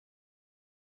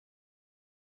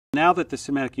Now that the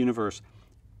cinematic universe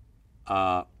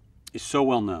is so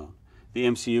well known, the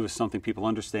MCU is something people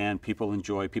understand, people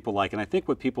enjoy, people like, and I think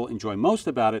what people enjoy most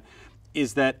about it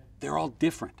is that they're all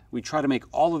different. We try to make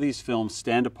all of these films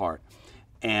stand apart,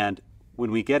 and when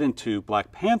we get into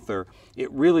Black Panther, it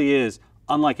really is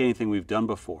unlike anything we've done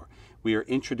before. We are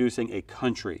introducing a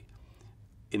country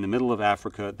in the middle of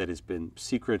Africa that has been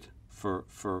secret for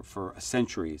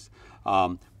centuries,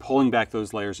 pulling back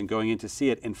those layers and going in to see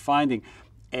it and finding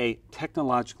a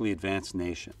technologically advanced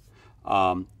nation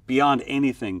beyond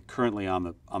anything currently on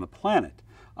the planet.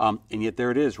 And yet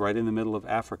there it is, right in the middle of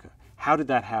Africa. How did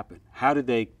that happen? How did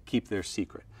they keep their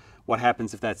secret? What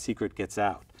happens if that secret gets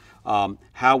out?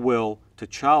 How will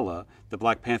T'Challa, the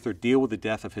Black Panther, deal with the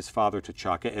death of his father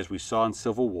T'Chaka, as we saw in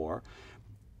Civil War,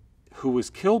 who was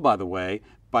killed, by the way,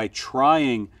 by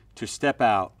trying to step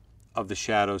out of the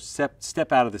shadows,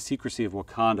 step out of the secrecy of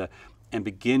Wakanda and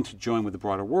begin to join with the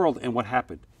broader world. And what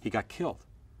happened? He got killed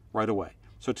right away.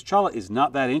 So T'Challa is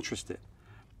not that interested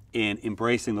in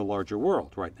embracing the larger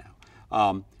world right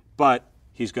now. But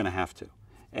he's going to have to.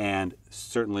 And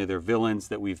certainly there are villains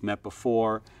that we've met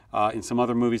before in some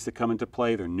other movies that come into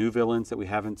play. There are new villains that we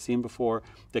haven't seen before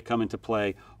that come into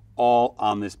play, all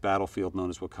on this battlefield known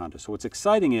as Wakanda. So what's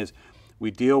exciting is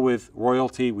we deal with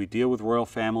royalty, we deal with royal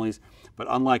families, but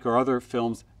unlike our other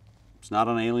films, it's not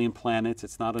on alien planets,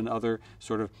 it's not on other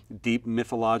sort of deep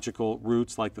mythological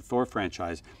roots like the Thor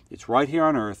franchise. It's right here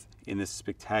on Earth in this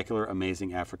spectacular,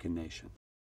 amazing African nation.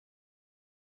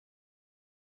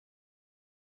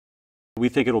 We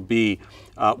think it'll be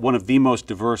one of the most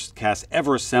diverse casts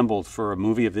ever assembled for a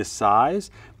movie of this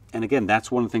size. And again, that's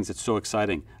one of the things that's so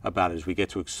exciting about it, is we get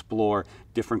to explore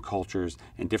different cultures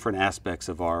and different aspects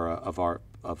of our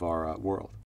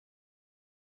world.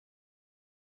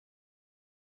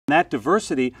 And that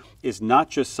diversity is not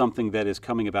just something that is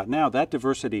coming about now. That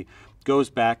diversity goes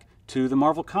back to the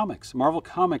Marvel Comics. Marvel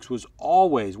Comics was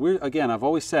always, I've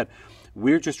always said,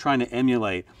 we're just trying to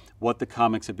emulate what the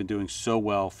comics have been doing so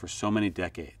well for so many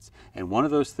decades. And one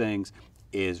of those things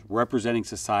is representing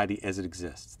society as it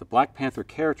exists. The Black Panther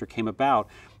character came about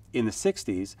in the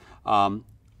 60s, around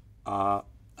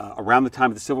the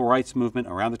time of the Civil Rights Movement,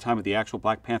 around the time of the actual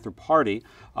Black Panther Party,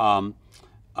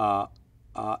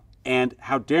 and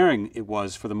how daring it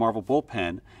was for the Marvel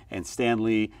bullpen and Stan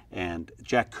Lee and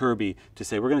Jack Kirby to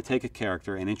say, we're going to take a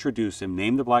character and introduce him,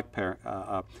 name the Black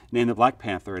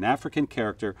Panther, an African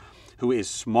character who is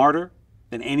smarter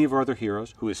than any of our other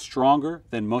heroes, who is stronger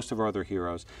than most of our other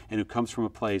heroes, and who comes from a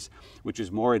place which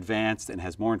is more advanced and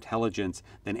has more intelligence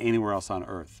than anywhere else on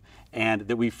Earth. And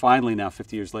that we finally now,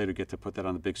 50 years later, get to put that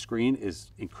on the big screen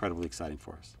is incredibly exciting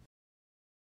for us.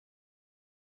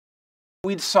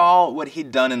 We saw what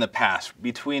he'd done in the past.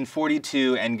 Between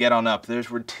 42 and Get On Up, there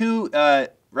were two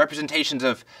representations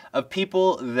of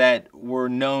people that were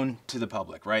known to the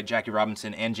public, right? Jackie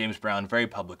Robinson and James Brown, very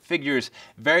public figures,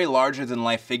 very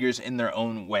larger-than-life figures in their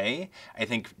own way. I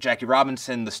think Jackie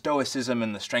Robinson, the stoicism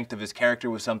and the strength of his character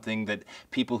was something that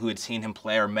people who had seen him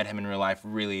play or met him in real life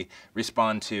really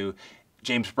respond to.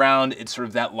 James Brown, it's sort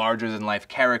of that larger-than-life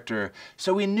character.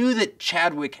 So we knew that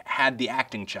Chadwick had the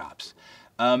acting chops.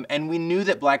 And we knew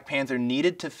that Black Panther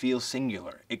needed to feel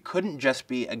singular. It couldn't just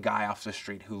be a guy off the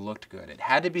street who looked good. It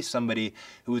had to be somebody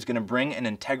who was going to bring an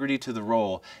integrity to the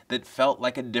role that felt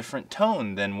like a different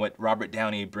tone than what Robert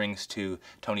Downey brings to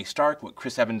Tony Stark, what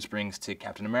Chris Evans brings to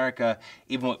Captain America,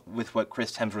 even with what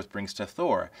Chris Hemsworth brings to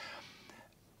Thor.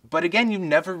 But again, you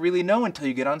never really know until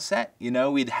you get on set. You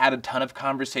know, we'd had a ton of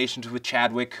conversations with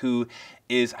Chadwick, who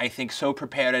is, I think, so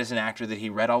prepared as an actor that he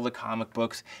read all the comic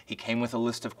books. He came with a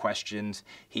list of questions.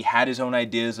 He had his own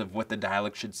ideas of what the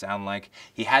dialogue should sound like.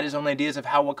 He had his own ideas of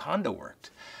how Wakanda worked.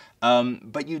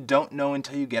 But you don't know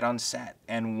until you get on set.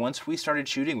 And once we started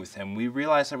shooting with him, we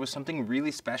realized there was something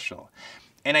really special.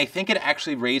 And I think it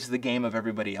actually raised the game of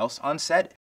everybody else on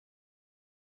set.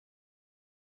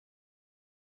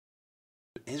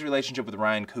 His relationship with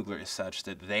Ryan Coogler is such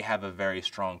that they have a very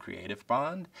strong creative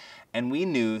bond, and we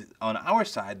knew on our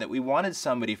side that we wanted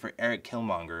somebody for Eric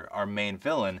Killmonger, our main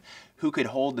villain, who could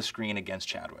hold the screen against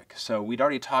Chadwick. So we'd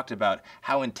already talked about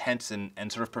how intense and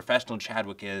sort of professional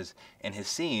Chadwick is in his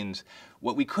scenes.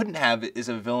 What we couldn't have is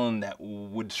a villain that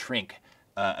would shrink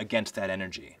against that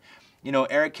energy. You know,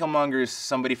 Eric Killmonger is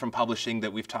somebody from publishing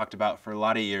that we've talked about for a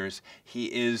lot of years.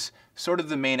 He is sort of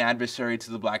the main adversary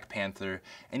to the Black Panther,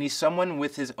 and he's someone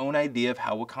with his own idea of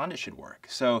how Wakanda should work.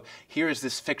 So here is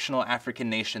this fictional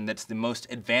African nation that's the most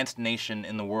advanced nation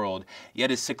in the world, yet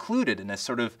is secluded and has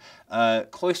sort of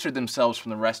cloistered themselves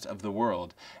from the rest of the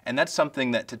world. And that's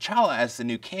something that T'Challa, as the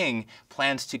new king,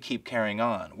 plans to keep carrying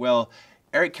on. Well,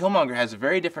 Eric Killmonger has a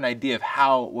very different idea of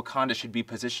how Wakanda should be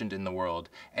positioned in the world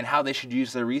and how they should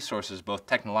use their resources, both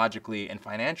technologically and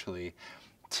financially,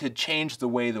 to change the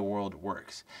way the world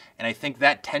works. And I think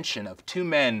that tension of two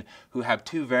men who have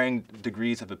two varying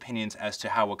degrees of opinions as to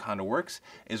how Wakanda works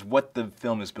is what the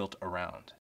film is built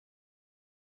around.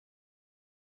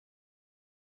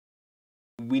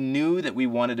 We knew that we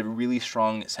wanted a really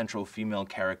strong central female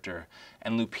character,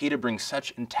 and Lupita brings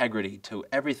such integrity to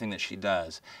everything that she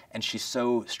does, and she's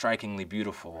so strikingly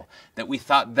beautiful, that we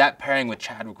thought that pairing with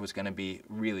Chadwick was going to be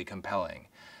really compelling.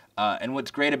 And what's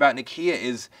great about Nakia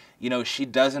is, she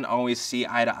doesn't always see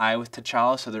eye to eye with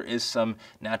T'Challa, so there is some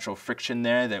natural friction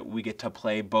there that we get to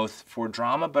play both for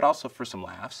drama, but also for some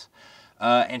laughs.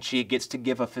 And she gets to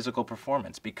give a physical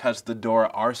performance because the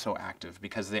Dora are so active,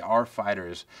 because they are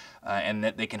fighters, and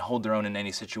that they can hold their own in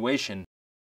any situation.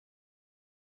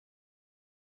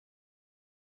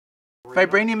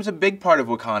 Vibranium is a big part of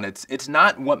Wakanda. It's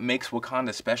not what makes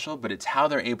Wakanda special, but it's how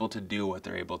they're able to do what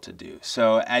they're able to do.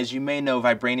 So as you may know,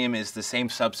 vibranium is the same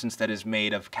substance that is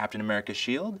made of Captain America's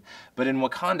shield, but in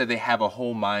Wakanda they have a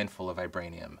whole mine full of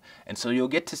vibranium. And so you'll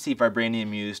get to see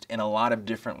vibranium used in a lot of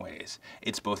different ways.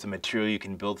 It's both a material you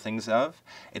can build things of,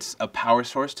 it's a power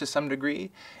source to some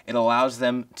degree. It allows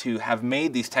them to have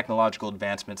made these technological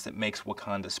advancements that makes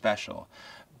Wakanda special.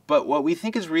 But what we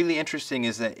think is really interesting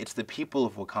is that it's the people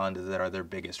of Wakanda that are their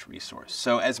biggest resource.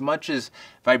 So as much as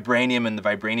vibranium and the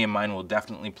vibranium mine will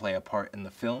definitely play a part in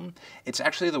the film, it's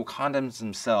actually the Wakandans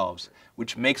themselves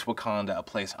which makes Wakanda a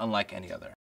place unlike any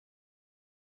other.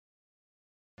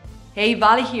 Hey,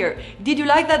 Vali here. Did you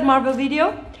like that Marvel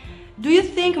video? Do you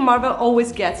think Marvel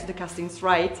always gets the castings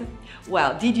right?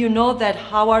 Well, did you know that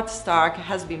Howard Stark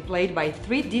has been played by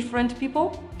 3 different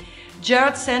people?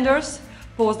 Jared Sanders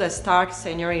posed as Stark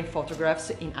Sr. in photographs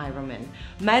in Iron Man.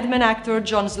 Mad Men actor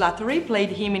John Slattery played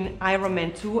him in Iron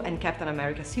Man 2 and Captain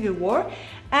America Civil War,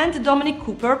 and Dominic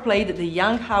Cooper played the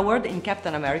young Howard in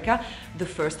Captain America, The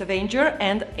First Avenger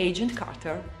and Agent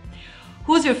Carter.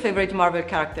 Who's your favorite Marvel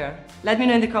character? Let me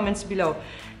know in the comments below.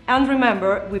 And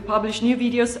remember, we publish new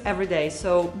videos every day,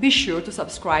 so be sure to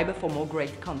subscribe for more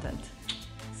great content.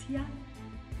 See ya!